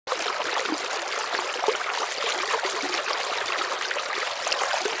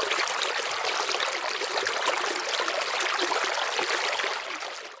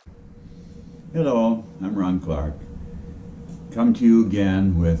Hello, I'm Ron Clark. Come to you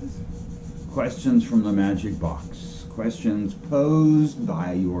again with questions from the Magic Box. Questions posed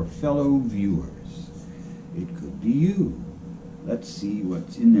by your fellow viewers. It could be you. Let's see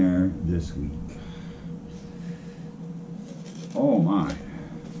what's in there this week. Oh my.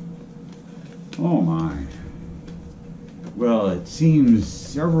 Oh my. Well, it seems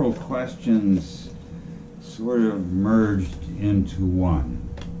several questions sort of merged into one.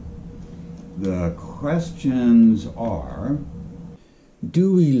 The questions are,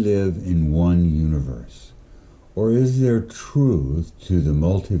 do we live in one universe? Or is there truth to the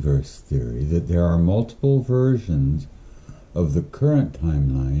multiverse theory that there are multiple versions of the current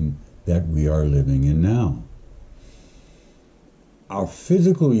timeline that we are living in now? Our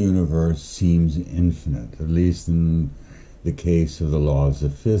physical universe seems infinite, at least in the case of the laws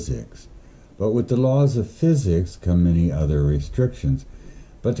of physics. But with the laws of physics come many other restrictions.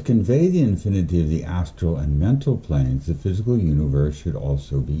 But to convey the infinity of the astral and mental planes, the physical universe should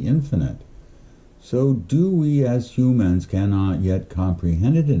also be infinite. So do we as humans cannot yet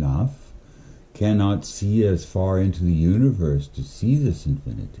comprehend it enough, cannot see as far into the universe to see this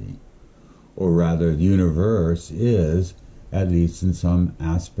infinity? Or rather, the universe is, at least in some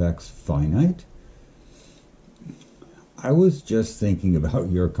aspects, finite? I was just thinking about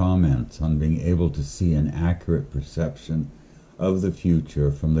your comments on being able to see an accurate perception of the future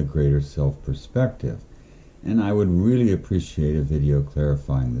from the greater self perspective, and I would really appreciate a video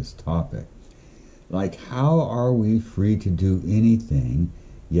clarifying this topic. Like, how are we free to do anything,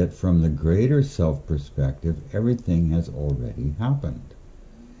 yet from the greater self perspective everything has already happened?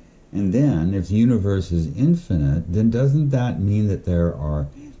 And then, if the universe is infinite, then doesn't that mean that there are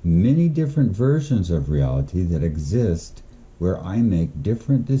many different versions of reality that exist where I make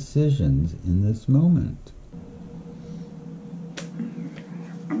different decisions in this moment?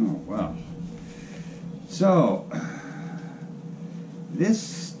 Oh, well. So, this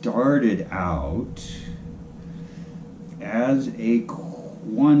started out as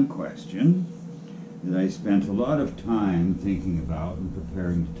one question that I spent a lot of time thinking about and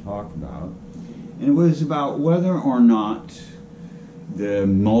preparing to talk about. And it was about whether or not the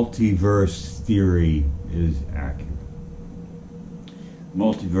multiverse theory is accurate.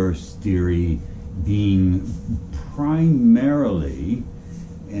 Multiverse theory being primarily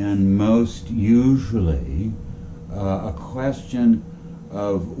and most usually a question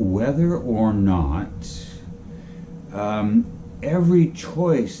of whether or not every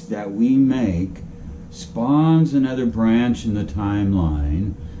choice that we make spawns another branch in the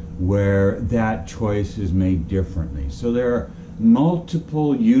timeline where that choice is made differently. So there are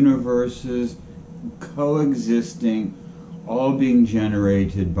multiple universes coexisting, all being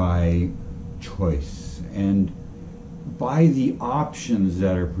generated by choice and by the options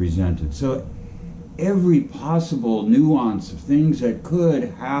that are presented. So every possible nuance of things that could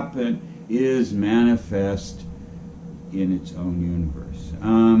happen is manifest in its own universe.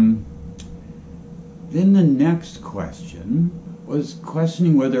 Then the next question was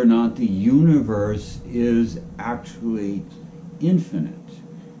questioning whether or not the universe is actually infinite,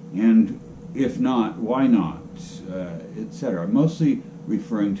 and if not, why not, etc. Mostly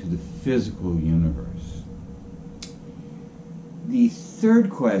referring to the physical universe. The third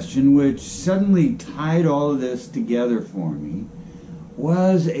question, which suddenly tied all of this together for me,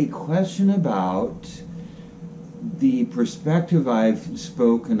 was a question about the perspective I've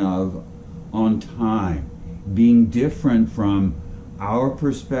spoken of on time being different from our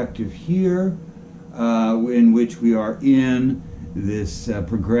perspective here, in which we are in this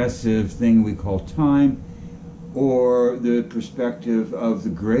progressive thing we call time, or the perspective of the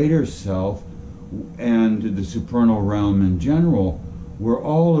greater self and the supernal realm in general, where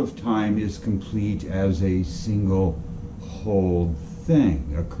all of time is complete as a single whole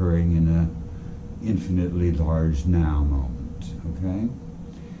thing occurring in an infinitely large now moment. Okay?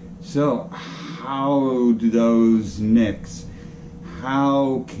 So how do those mix?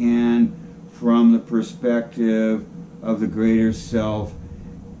 How can, from the perspective of the greater self,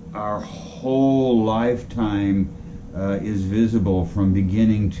 our whole lifetime is visible from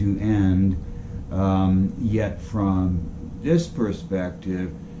beginning to end, yet from this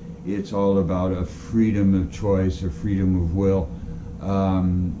perspective it's all about a freedom of choice, a freedom of will,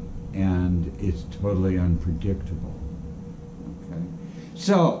 and it's totally unpredictable. Okay,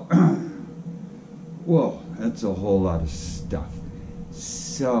 so whoa, that's a whole lot of stuff.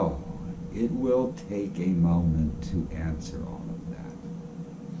 So it will take a moment to answer all of that.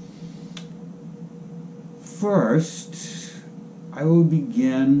 First, I will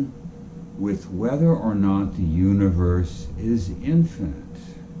begin with whether or not the universe is infinite.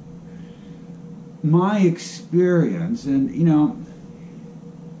 my experience, and you know,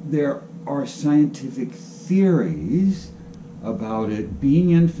 there are scientific theories about it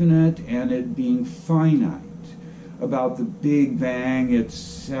being infinite and it being finite, about the Big Bang,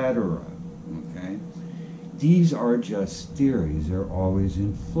 etc. Okay? These are just theories. They're always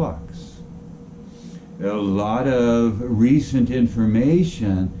in flux. A lot of recent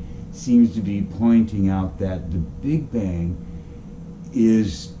information seems to be pointing out that the Big Bang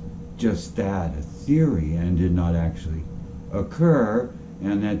is just that, a theory, and did not actually occur,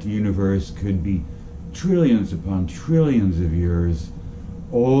 and that the universe could be trillions upon trillions of years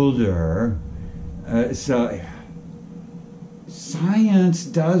older. So science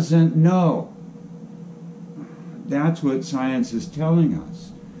doesn't know. That's what science is telling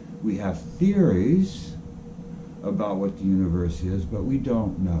us. We have theories about what the universe is, but we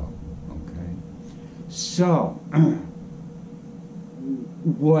don't know. Okay? So,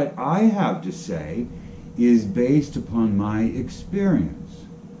 what I have to say is based upon my experience.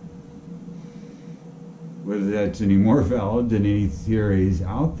 Whether that's any more valid than any theories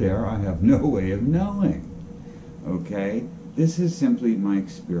out there, I have no way of knowing. Okay? This is simply my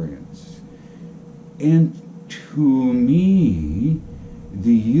experience. And to me,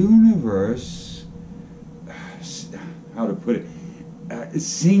 the universe, how to put it,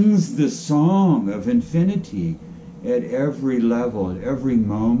 sings the song of infinity at every level, at every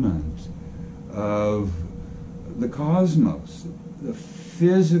moment of the cosmos, the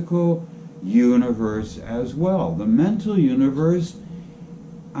physical universe as well. The mental universe,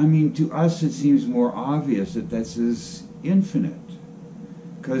 I mean, to us it seems more obvious that this is infinite,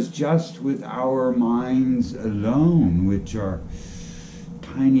 because just with our minds alone, which are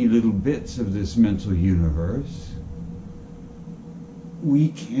tiny little bits of this mental universe, we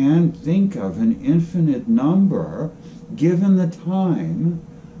can think of an infinite number given the time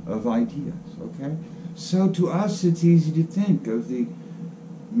of ideas, okay? So to us it's easy to think of the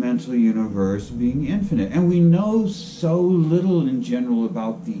mental universe being infinite. And we know so little in general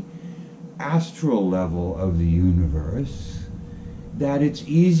about the astral level of the universe that it's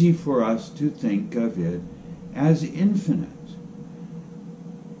easy for us to think of it as infinite.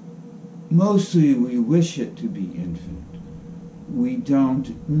 Mostly we wish it to be infinite. We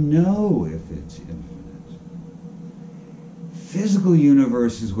don't know if it's infinite. Physical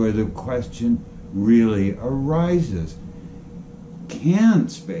universe is where the question really arises. Can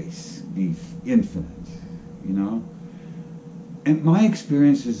space be infinite? You know? And my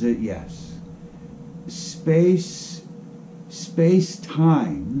experience is that yes, space-time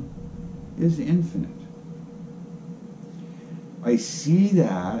is infinite. I see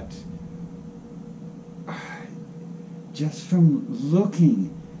that just from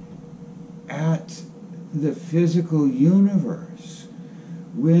looking at the physical universe.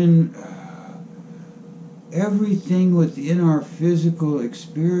 When everything within our physical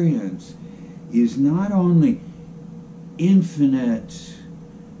experience is not only infinite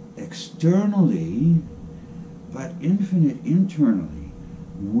externally, but infinite internally.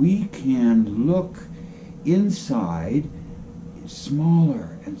 We can look inside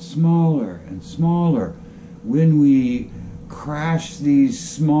smaller and smaller and smaller. When we crash these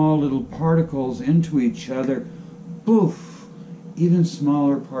small little particles into each other, poof, even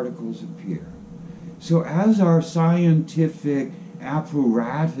smaller particles appear. So as our scientific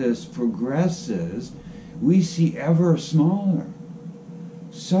apparatus progresses, we see ever smaller.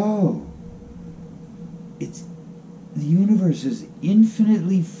 So, the universe is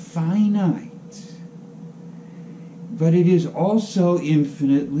infinitely finite, but it is also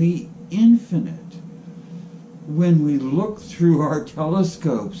infinitely infinite. When we look through our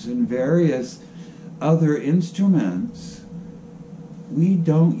telescopes and various other instruments, we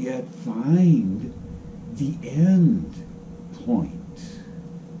don't yet find the end point.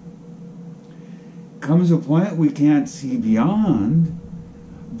 Comes a point we can't see beyond,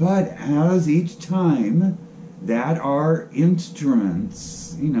 but as each time that our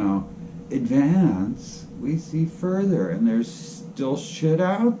instruments, advance, we see further, and there's still shit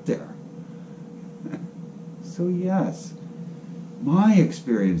out there. So yes, my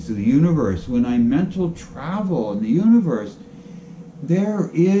experience of the universe, when I mental travel in the universe, there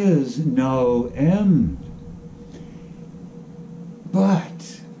is no end.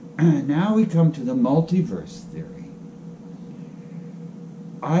 But now we come to the multiverse theory.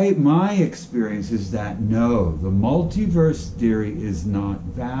 My experience is that no, the multiverse theory is not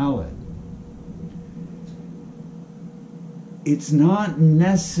valid. It's not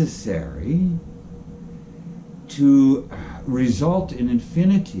necessary to result in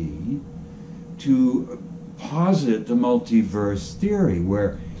infinity to posit the multiverse theory,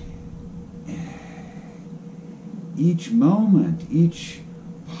 where each moment, each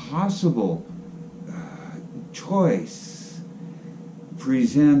possible choice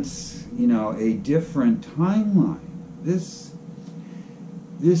presents, a different timeline. This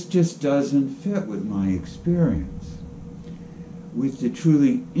just doesn't fit with my experience. With the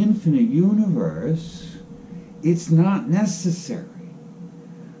truly infinite universe, it's not necessary.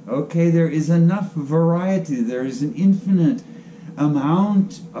 Okay, there is enough variety. There is an infinite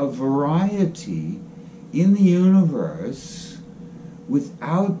amount of variety in the universe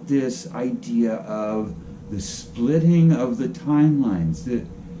without this idea of the splitting of the timelines.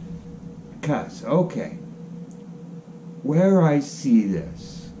 Because, okay, where I see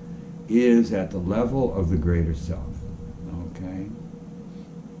this is at the level of the greater self. Okay?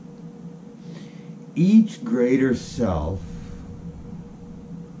 Each greater self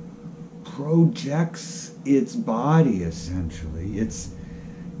projects its body, essentially, its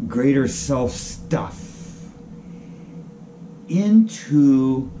greater self stuff,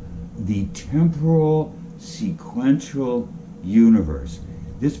 into the temporal sequential universe.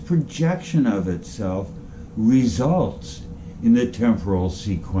 This projection of itself results in the temporal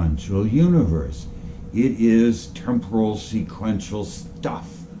sequential universe. It is temporal sequential stuff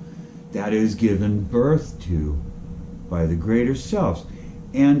that is given birth to by the greater selves.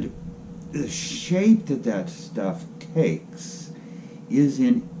 And the shape that stuff takes is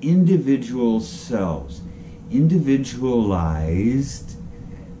in individual selves, individualized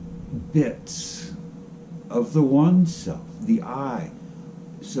bits of the one self, the I.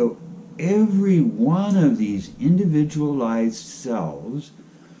 So every one of these individualized selves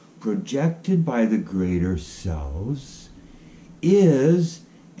projected by the greater selves is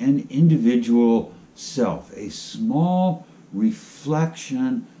an individual self, a small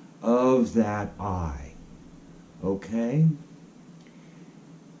reflection of that I. Okay?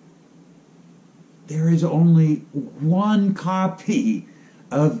 There is only one copy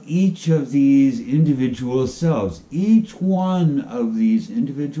of each of these individual selves. Each one of these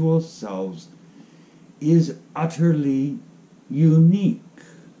individual selves is utterly unique.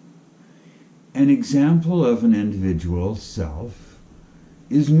 An example of an individual self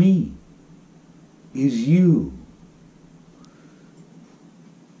is me, is you,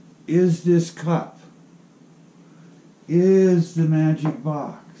 is this cup, is the magic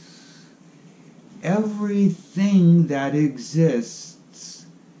box. Everything that exists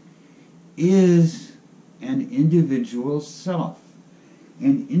is an individual self.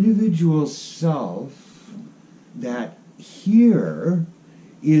 An individual self that here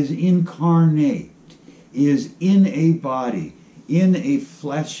is incarnate, is in a body, in a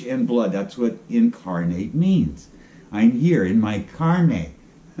flesh and blood. That's what incarnate means. I'm here in my carne,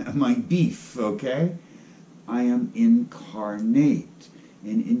 my beef, okay? I am incarnate,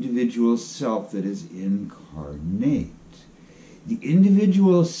 an individual self that is incarnate. The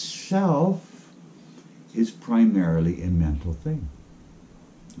individual self is primarily a mental thing,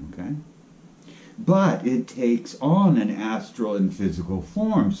 okay? But it takes on an astral and physical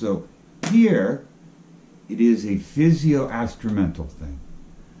form. So here, it is a physio-astramental thing.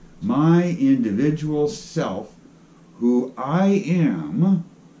 My individual self, who I am,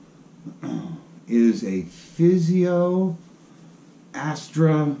 is a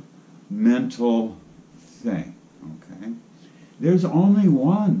physio-astra-mental thing, okay? There's only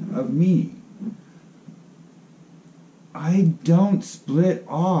one of me. I don't split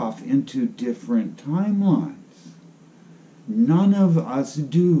off into different timelines. None of us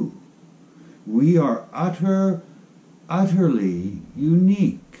do. We are utterly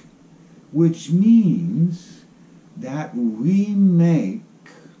unique, which means that we make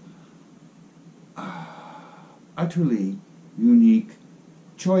utterly unique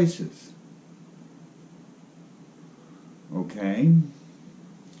choices. Okay?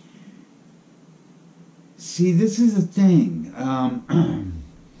 See, this is the thing.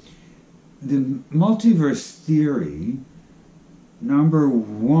 The multiverse theory, number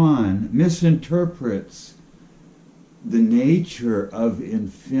one, misinterprets the nature of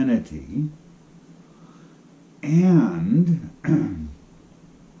infinity, and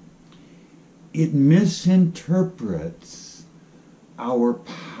it misinterprets our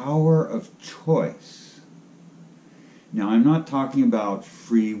power of choice. Now, I'm not talking about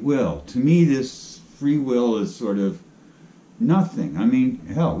free will. To me, this free will is sort of nothing. I mean,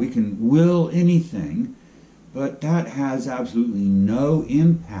 hell, we can will anything, but that has absolutely no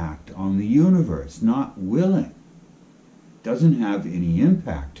impact on the universe. Not willing doesn't have any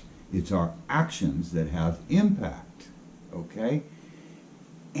impact. It's our actions that have impact, okay?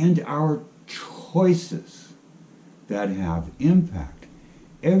 And our choices that have impact.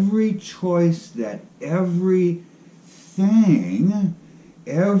 Every choice that every thing,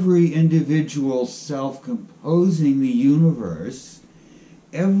 every individual self composing the universe,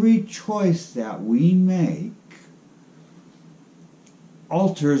 every choice that we make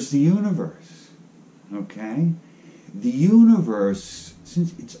alters the universe. Okay? The universe,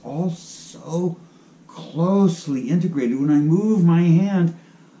 since it's all so closely integrated, when I move my hand,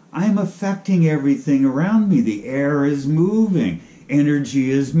 I'm affecting everything around me. The air is moving. Energy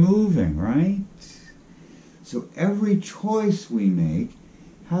is moving, right? So every choice we make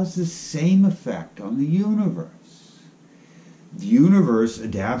has the same effect on the universe. The universe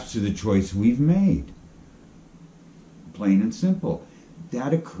adapts to the choice we've made. Plain and simple.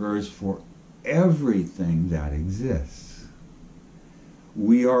 That occurs for everything that exists.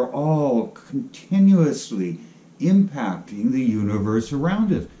 We are all continuously impacting the universe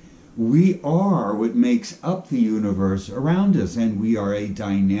around us. We are what makes up the universe around us, and we are a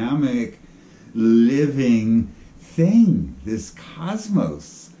dynamic, living thing, this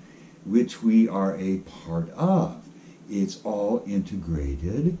cosmos, which we are a part of. It's all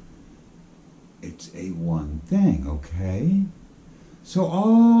integrated. It's a one thing, okay? So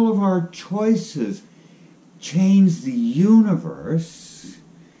all of our choices change the universe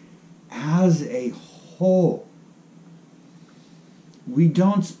as a whole. We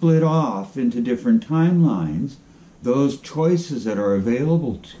don't split off into different timelines. Those choices that are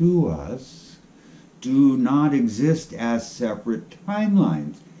available to us do not exist as separate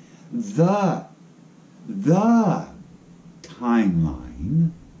timelines. The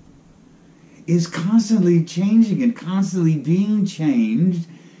timeline is constantly changing and constantly being changed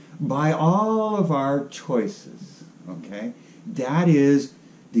by all of our choices. Okay? That is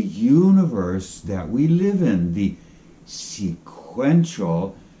the universe that we live in, the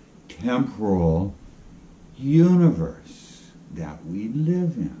sequential, temporal universe that we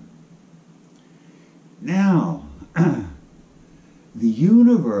live in. Now, the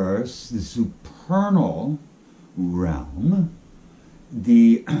universe, the supernal realm,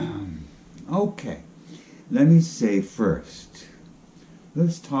 okay, let me say first,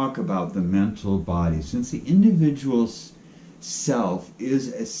 let's talk about the mental body. Since the individual self is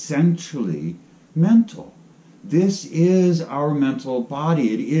essentially mental, this is our mental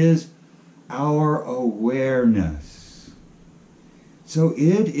body. It is our awareness. So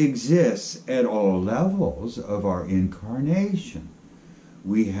it exists at all levels of our incarnation.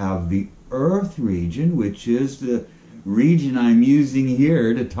 We have the earth region, which is the region I'm using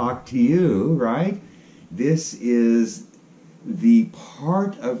here to talk to you, right? This is the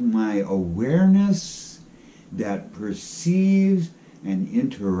part of my awareness that perceives and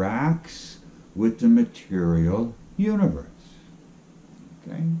interacts with the material universe.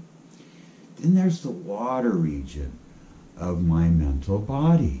 Okay? Then there's the water region of my mental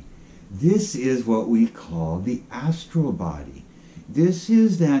body. This is what we call the astral body. This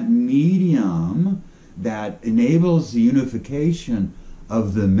is that medium that enables the unification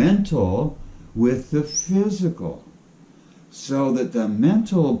of the mental with the physical, so that the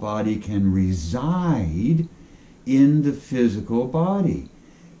mental body can reside in the physical body.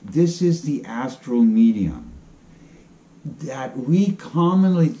 This is the astral medium that we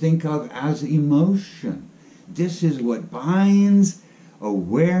commonly think of as emotion. This is what binds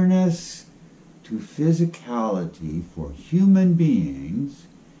awareness to physicality for human beings,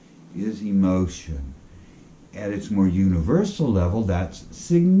 is emotion. At its more universal level, that's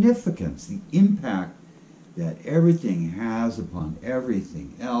significance, the impact that everything has upon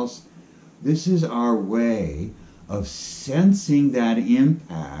everything else. This is our way of sensing that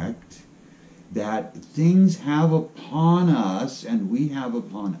impact that things have upon us and we have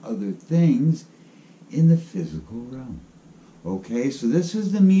upon other things in the physical realm. Okay, so this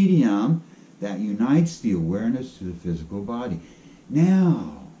is the medium that unites the awareness to the physical body.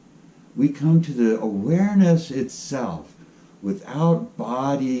 Now, we come to the awareness itself. Without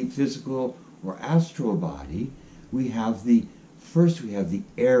body, physical or astral body, we have the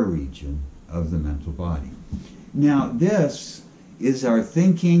air region of the mental body. Now, this is our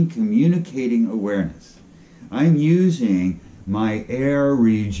thinking, communicating awareness. I'm using my air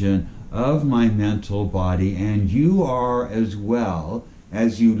region of my mental body, and you are as well,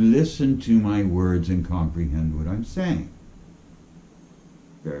 as you listen to my words and comprehend what I'm saying.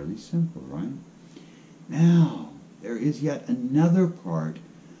 Fairly simple, right? Now, there is yet another part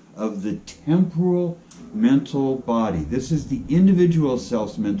of the temporal mental body. This is the individual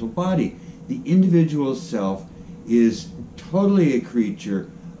self's mental body. The individual self is totally a creature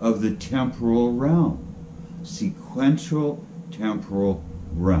of the temporal realm, sequential temporal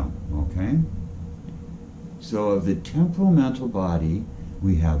realm, okay? So of the temporal mental body,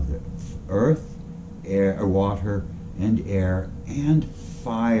 we have the earth, air, water, and air and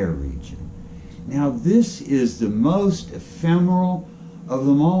fire region. Now this is the most ephemeral of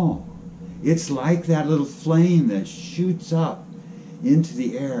them all. It's like that little flame that shoots up into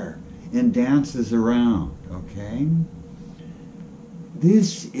the air and dances around, okay?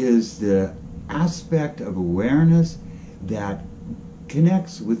 This is the aspect of awareness that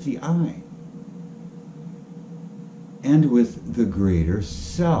connects with the I and with the greater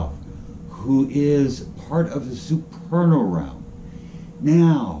self, who is part of the supernal realm.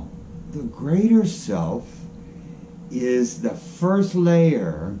 Now, the greater self is the first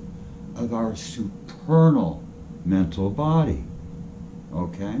layer of our supernal mental body,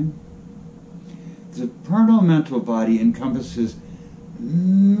 okay? The supernal mental body encompasses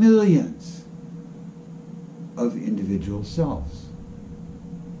millions of individual selves,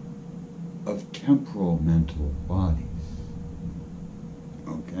 of temporal mental bodies,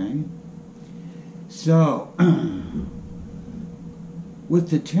 okay? So, with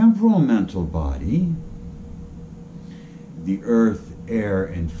the temporal mental body, the earth, air,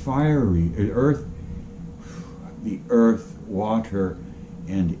 and fire, the earth, water,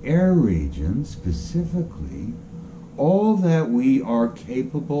 and air region specifically, all that we are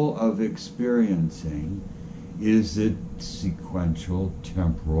capable of experiencing is the sequential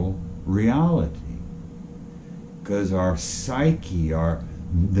temporal reality. Because our psyche,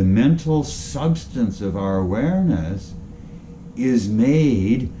 the mental substance of our awareness is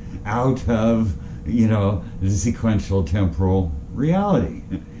made out of, the sequential temporal reality.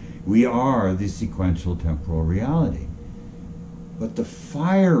 We are the sequential temporal reality. But the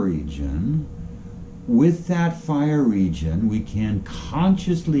fire region, with that fire region, we can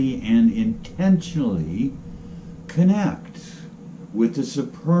consciously and intentionally connect with the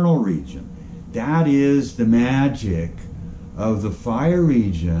supernal region. That is the magic of the fire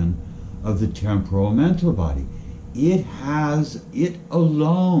region of the temporal mental body. It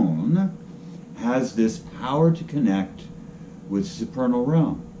alone has this power to connect with the supernal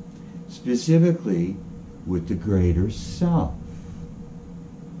realm, specifically with the greater self.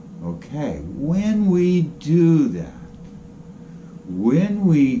 Okay, when we do that, when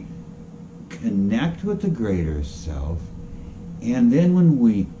we connect with the greater self, and then when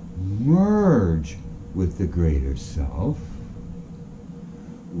we merge with the greater self,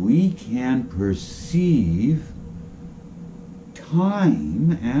 we can perceive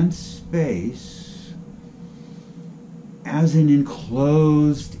time and space as an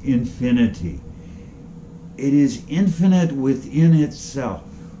enclosed infinity. It is infinite within itself.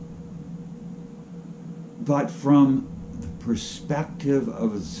 But from the perspective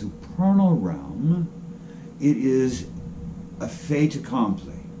of the supernal realm, it is a fait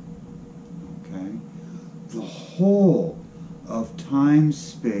accompli. Okay? The whole of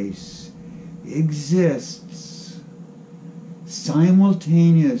time-space exists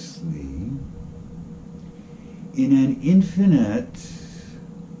simultaneously in an infinite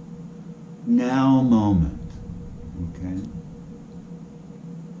now moment. Okay?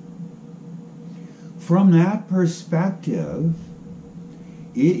 From that perspective,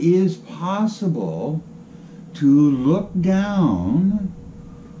 it is possible to look down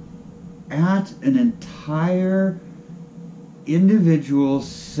at an entire individual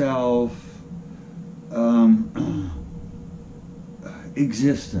self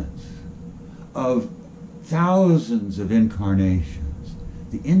existence of thousands of incarnations.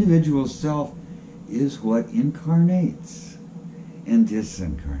 The individual self is what incarnates and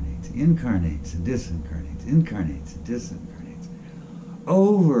disincarnates, incarnates and disincarnates, incarnates and disincarnates,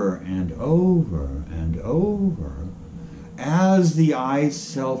 over and over and over, as the I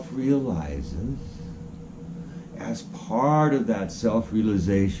self realizes, as part of that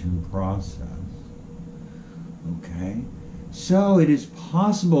self-realization process. Okay? So it is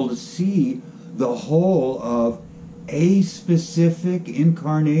possible to see the whole of a specific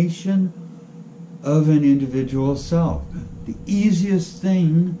incarnation of an individual self. The easiest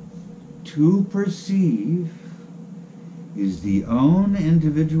thing to perceive is the own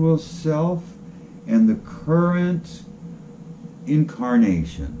individual self and the current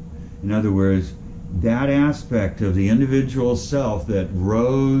incarnation. In other words, that aspect of the individual self that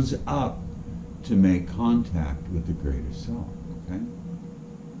rose up to make contact with the greater self. Okay?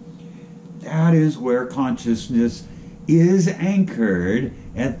 That is where consciousness is anchored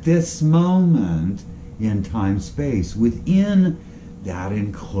at this moment in time-space, within that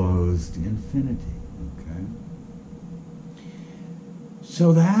enclosed infinity. Okay?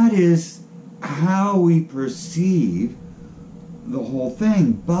 So that is how we perceive the whole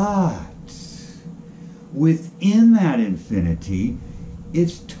thing. But within that infinity,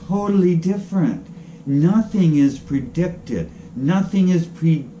 it's totally different. Nothing is predicted. Nothing is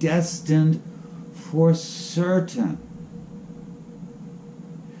predestined for certain.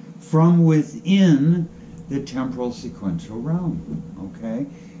 From within the temporal sequential realm, okay?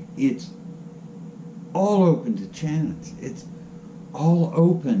 It's all open to chance. It's all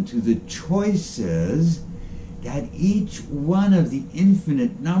open to the choices that each one of the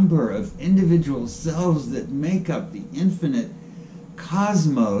infinite number of individual selves that make up the infinite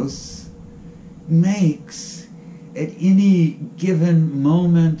cosmos makes at any given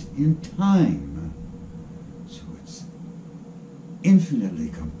moment in time. So it's infinitely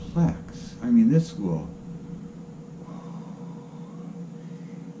complex. I mean, this will...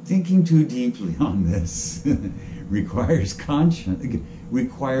 Thinking too deeply on this requires caution,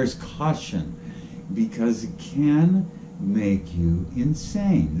 because it can make you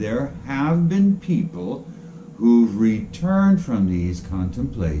insane. There have been people who've returned from these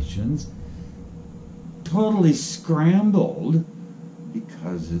contemplations totally scrambled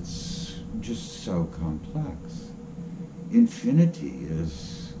because it's just so complex. Infinity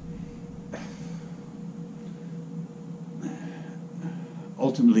is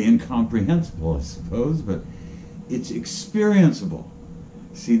ultimately incomprehensible, I suppose, but it's experienceable.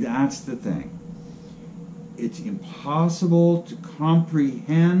 See, that's the thing. It's impossible to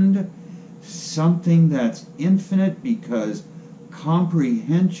comprehend something that's infinite because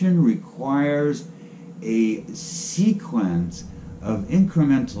comprehension requires a sequence of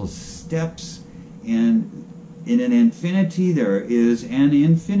incremental steps, and in an infinity there is an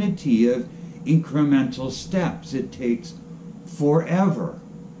infinity of incremental steps. It takes forever.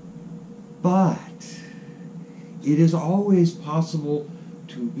 But it is always possible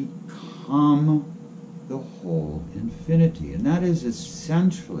to become the whole infinity. And that is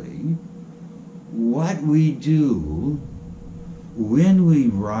essentially what we do when we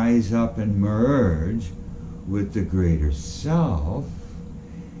rise up and merge with the greater self,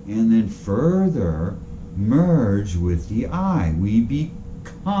 and then further merge with the I. We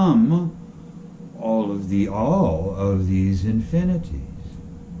become all of these infinities.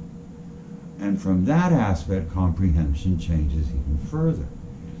 And from that aspect, comprehension changes even further.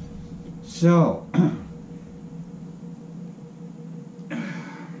 So,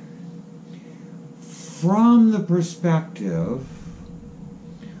 from the perspective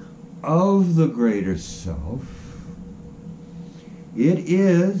of the greater self, it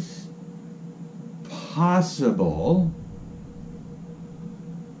is possible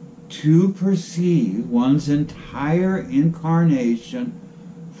to perceive one's entire incarnation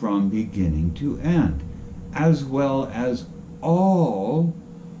from beginning to end, as well as all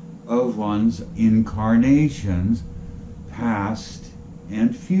of one's incarnations, past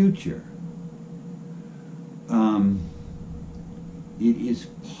and future. It is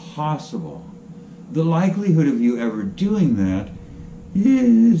possible. The likelihood of you ever doing that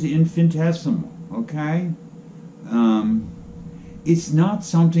is infinitesimal, okay? It's not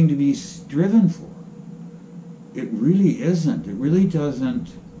something to be striven for. It really isn't. It really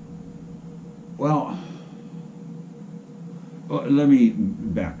doesn't. Well, let me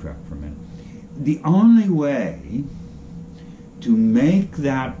backtrack for a minute. The only way to make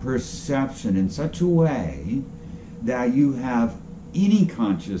that perception in such a way that you have any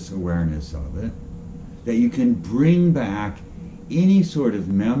conscious awareness of it, that you can bring back any sort of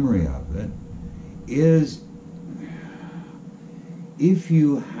memory of it, is if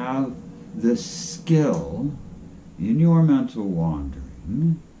you have the skill in your mental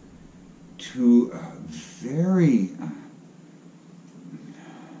wandering to very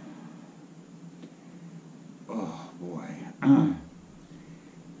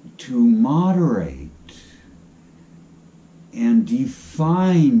to moderate and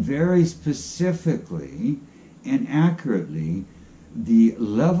define very specifically and accurately the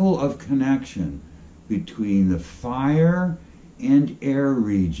level of connection between the fire and air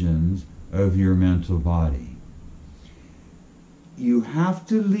regions of your mental body. You have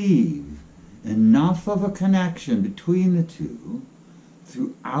to leave enough of a connection between the two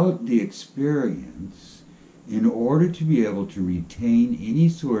throughout the experience in order to be able to retain any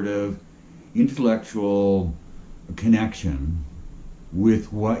sort of intellectual connection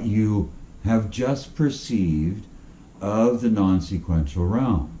with what you have just perceived of the non-sequential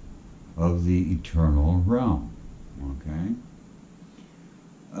realm, of the eternal realm, okay?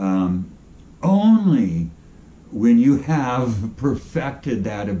 Only when you have perfected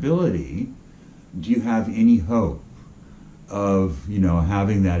that ability do you have any hope of,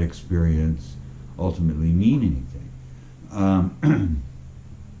 having that experience ultimately mean anything.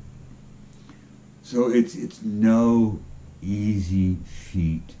 So it's no easy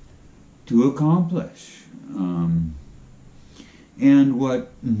feat to accomplish. And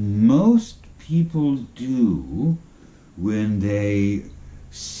what most people do when they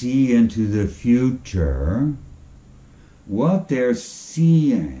see into the future, what they're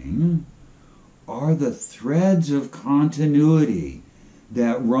seeing are the threads of continuity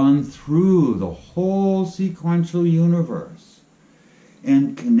that run through the whole sequential universe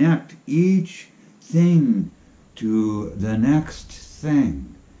and connect each thing to the next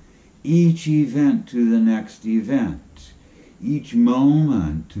thing, each event to the next event, each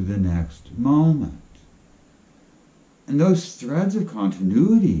moment to the next moment. And those threads of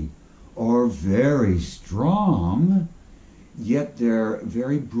continuity are very strong, yet they're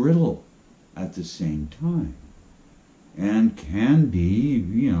very brittle at the same time, and can be,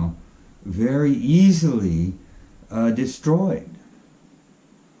 very easily destroyed.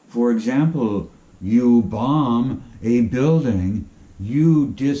 For example, you bomb a building, you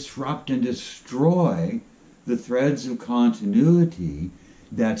disrupt and destroy the threads of continuity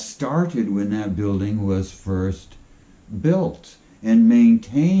that started when that building was first built and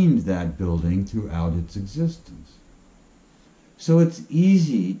maintained that building throughout its existence. So it's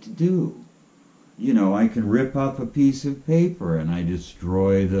easy to do. I can rip up a piece of paper and I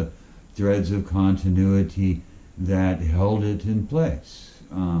destroy the threads of continuity that held it in place.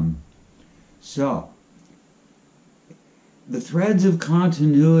 So, the threads of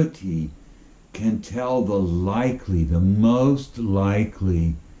continuity can tell the most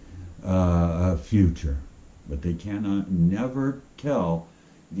likely future, but they cannot never tell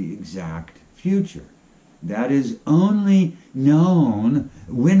the exact future. That is only known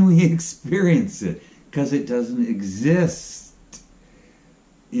when we experience it, because it doesn't exist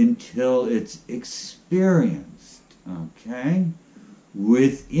until it's experienced, okay?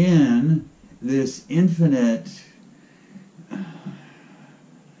 Within this infinite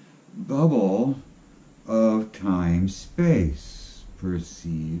bubble of time-space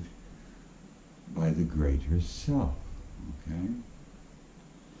perceived by the greater self, okay?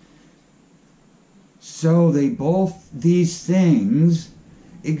 So these things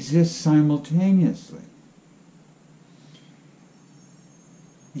exist simultaneously.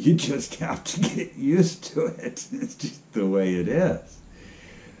 You just have to get used to it. It's just the way it is.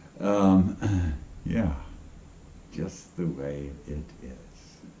 Yeah, just the way it is.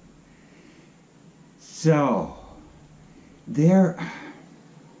 So, there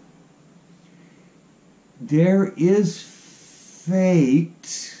is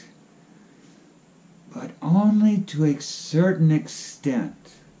fate, but only to a certain extent.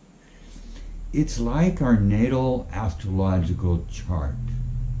 It's like our natal astrological chart.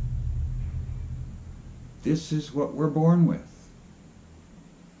 This is what we're born with.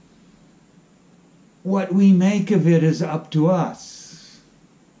 What we make of it is up to us.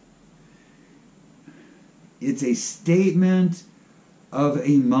 It's a statement of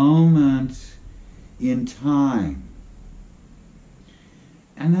a moment in time.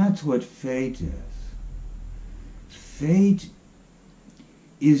 And that's what fate is. Fate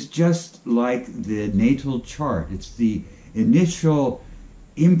is just like the natal chart. It's the initial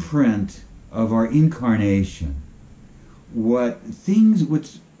imprint of our incarnation.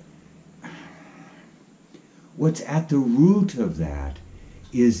 What's at the root of that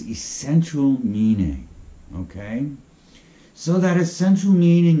is essential meaning, okay? So that essential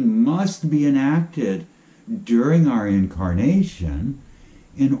meaning must be enacted during our incarnation,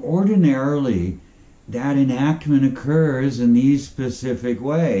 and ordinarily that enactment occurs in these specific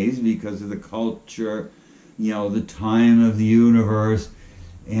ways because of the culture, the time of the universe,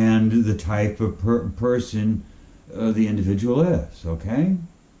 and the type of person the individual is, okay?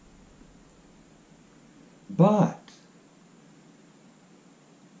 But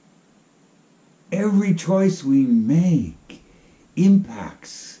every choice we make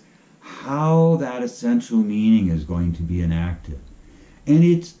impacts how that essential meaning is going to be enacted. And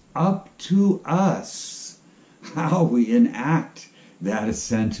it's up to us how we enact that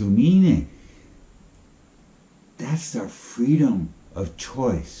essential meaning. That's our freedom of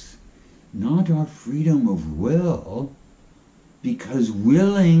choice, not our freedom of will, because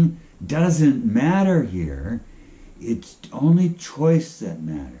willing doesn't matter here. It's only choice that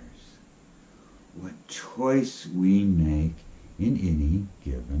matters. What choice we make in any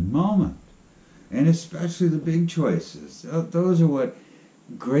given moment. And especially the big choices. Those are what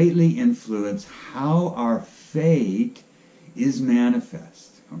greatly influence how our fate is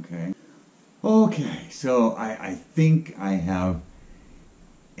manifest. Okay? Okay, so I think I have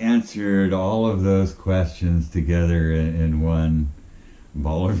answered all of those questions together in one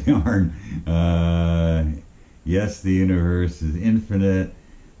ball of yarn. Yes, the universe is infinite.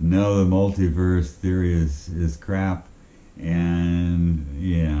 no, the multiverse theory is crap. And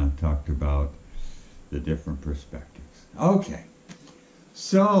yeah, talked about the different perspectives. Okay,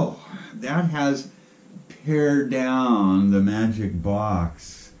 so that has pared down the magic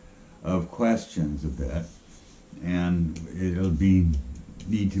box of questions a bit, and it'll need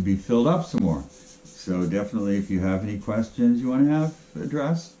to be filled up some more. So definitely, if you have any questions you want to have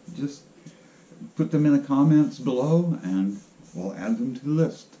addressed, just put them in the comments below, and we'll add them to the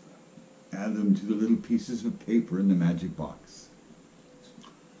list. Add them to the little pieces of paper in the magic box.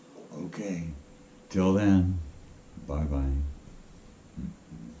 Okay, till then, bye-bye.